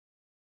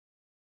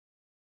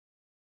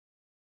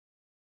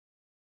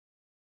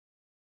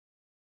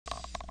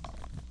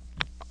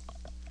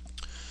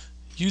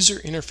User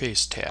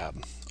Interface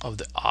tab of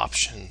the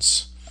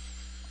options.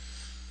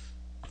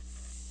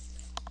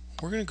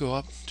 We're going to go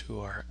up to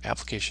our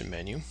application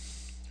menu.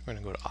 We're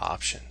going to go to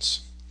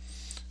options.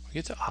 When we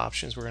get to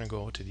options, we're going to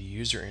go to the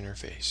user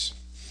interface.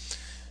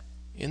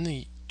 In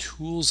the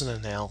tools and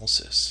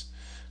analysis,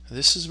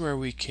 this is where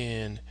we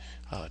can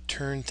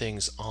turn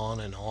things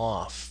on and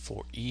off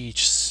for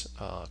each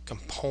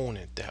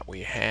component that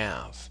we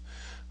have.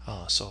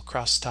 So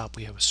across the top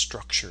we have a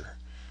structure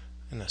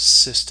and a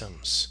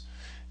systems,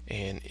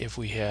 and if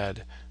we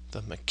had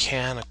the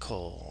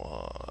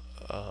mechanical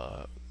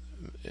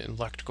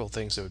electrical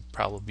things, there would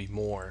probably be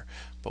more,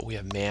 but we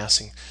have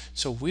massing.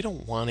 So we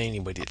don't want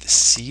anybody to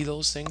see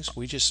those things.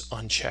 We just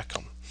uncheck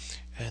them,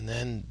 and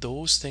then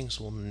those things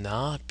will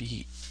not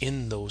be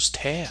in those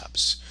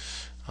tabs.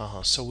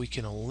 So we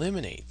can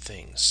eliminate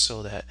things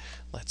so that,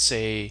 let's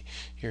say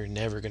you're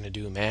never going to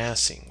do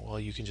massing, well,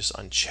 you can just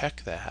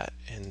uncheck that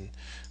and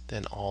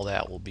then all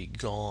that will be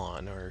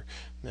gone. Or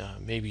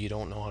maybe you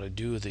don't know how to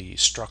do the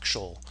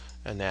structural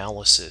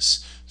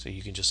analysis, so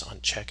you can just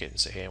uncheck it and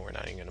say, hey, we're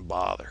not even going to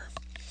bother.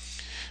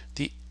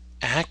 The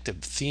active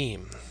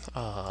theme,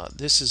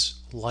 this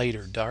is light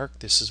or dark.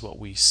 This is what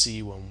we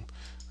see when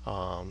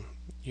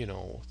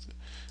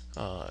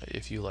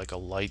if you like a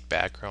light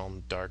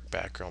background, dark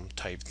background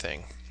type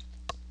thing.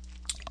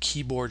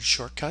 Keyboard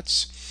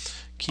shortcuts.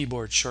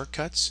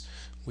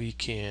 We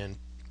can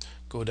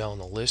go down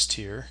the list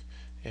here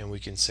and we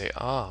can say,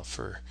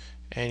 for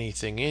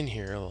anything in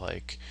here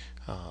like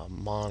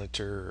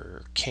monitor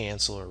or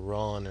cancel or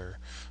run or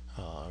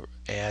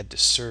add to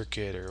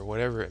circuit or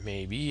whatever it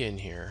may be in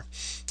here,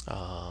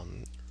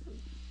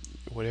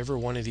 whatever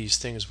one of these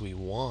things we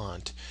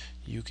want,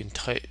 you can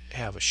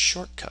have a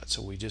shortcut.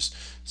 So we just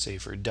say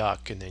for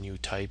duck, and then you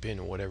type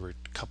in whatever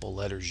couple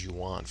letters you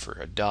want for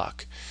a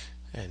duck,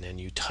 and then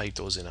you type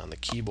those in on the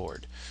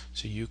keyboard.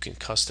 So you can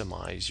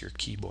customize your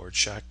keyboard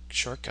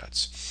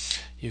shortcuts.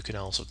 You can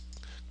also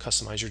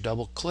customize your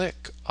double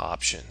click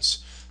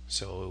options.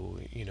 So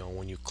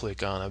when you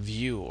click on a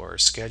view or a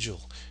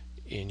schedule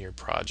in your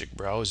project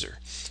browser,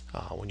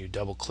 when you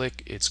double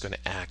click, it's going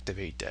to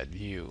activate that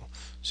view.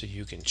 So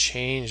you can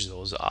change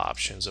those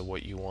options of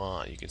what you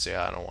want. You can say,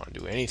 I don't want to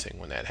do anything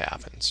when that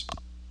happens.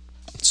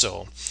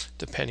 So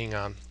depending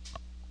on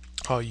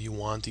how you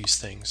want these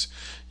things,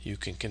 you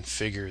can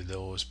configure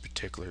those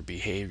particular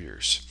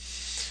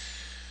behaviors.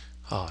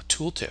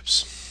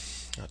 Tooltips.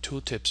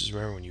 Tooltips is,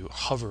 remember, when you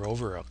hover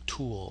over a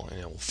tool and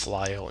it will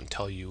fly out and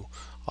tell you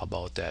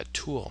about that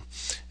tool.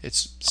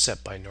 It's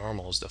set by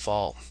normal as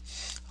default.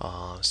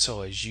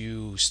 So as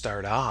you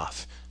start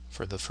off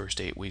for the first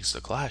 8 weeks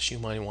of the class, you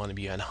might want to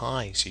be on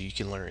high so you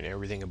can learn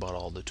everything about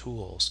all the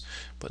tools.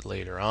 But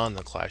later on in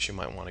the class, you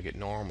might want to get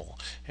normal.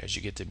 As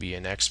you get to be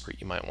an expert,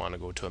 you might want to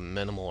go to a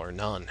minimal or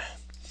none.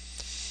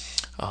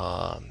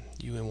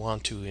 You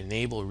want to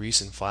enable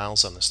recent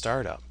files on the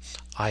startup.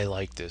 I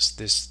like this.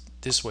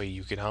 This way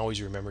you can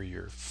always remember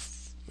your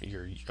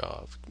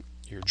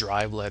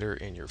drive letter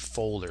and your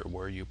folder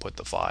where you put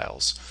the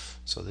files.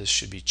 So this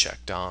should be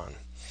checked on.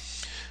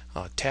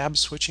 Tab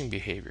switching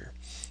behavior.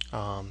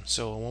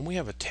 So when we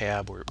have a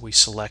tab where we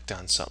select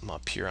on something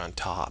up here on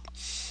top,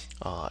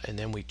 and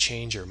then we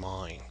change our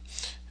mind.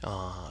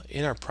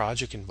 In our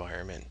project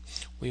environment,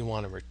 we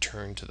want to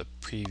return to the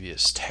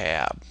previous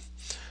tab.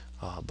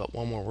 But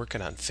when we're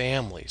working on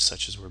families,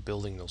 such as we're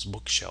building those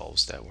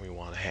bookshelves that we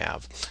want to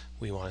have,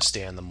 we want to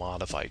stay on the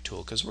modify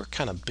tool because we're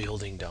kind of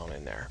building down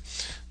in there.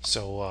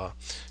 So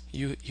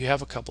you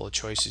have a couple of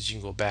choices. You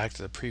can go back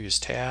to the previous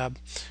tab,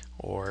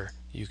 or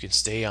you can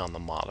stay on the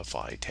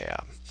modify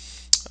tab.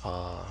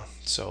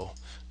 So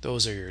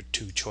those are your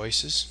two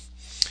choices.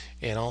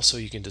 And also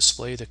you can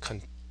display the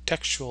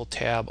contextual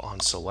tab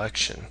on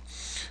selection.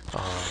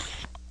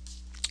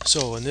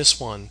 So in this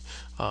one,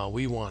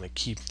 we want to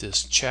keep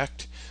this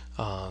checked.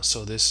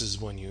 So this is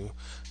when you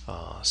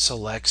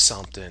select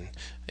something,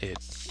 it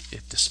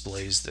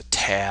displays the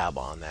tab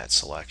on that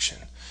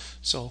selection.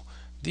 So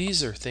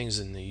these are things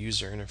in the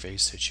user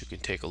interface that you can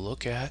take a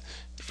look at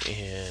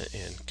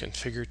and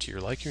configure to your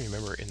liking.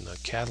 Remember, in the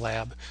CAD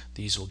lab,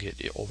 these will get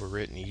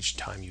overwritten each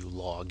time you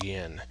log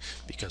in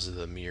because of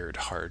the mirrored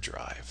hard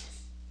drive.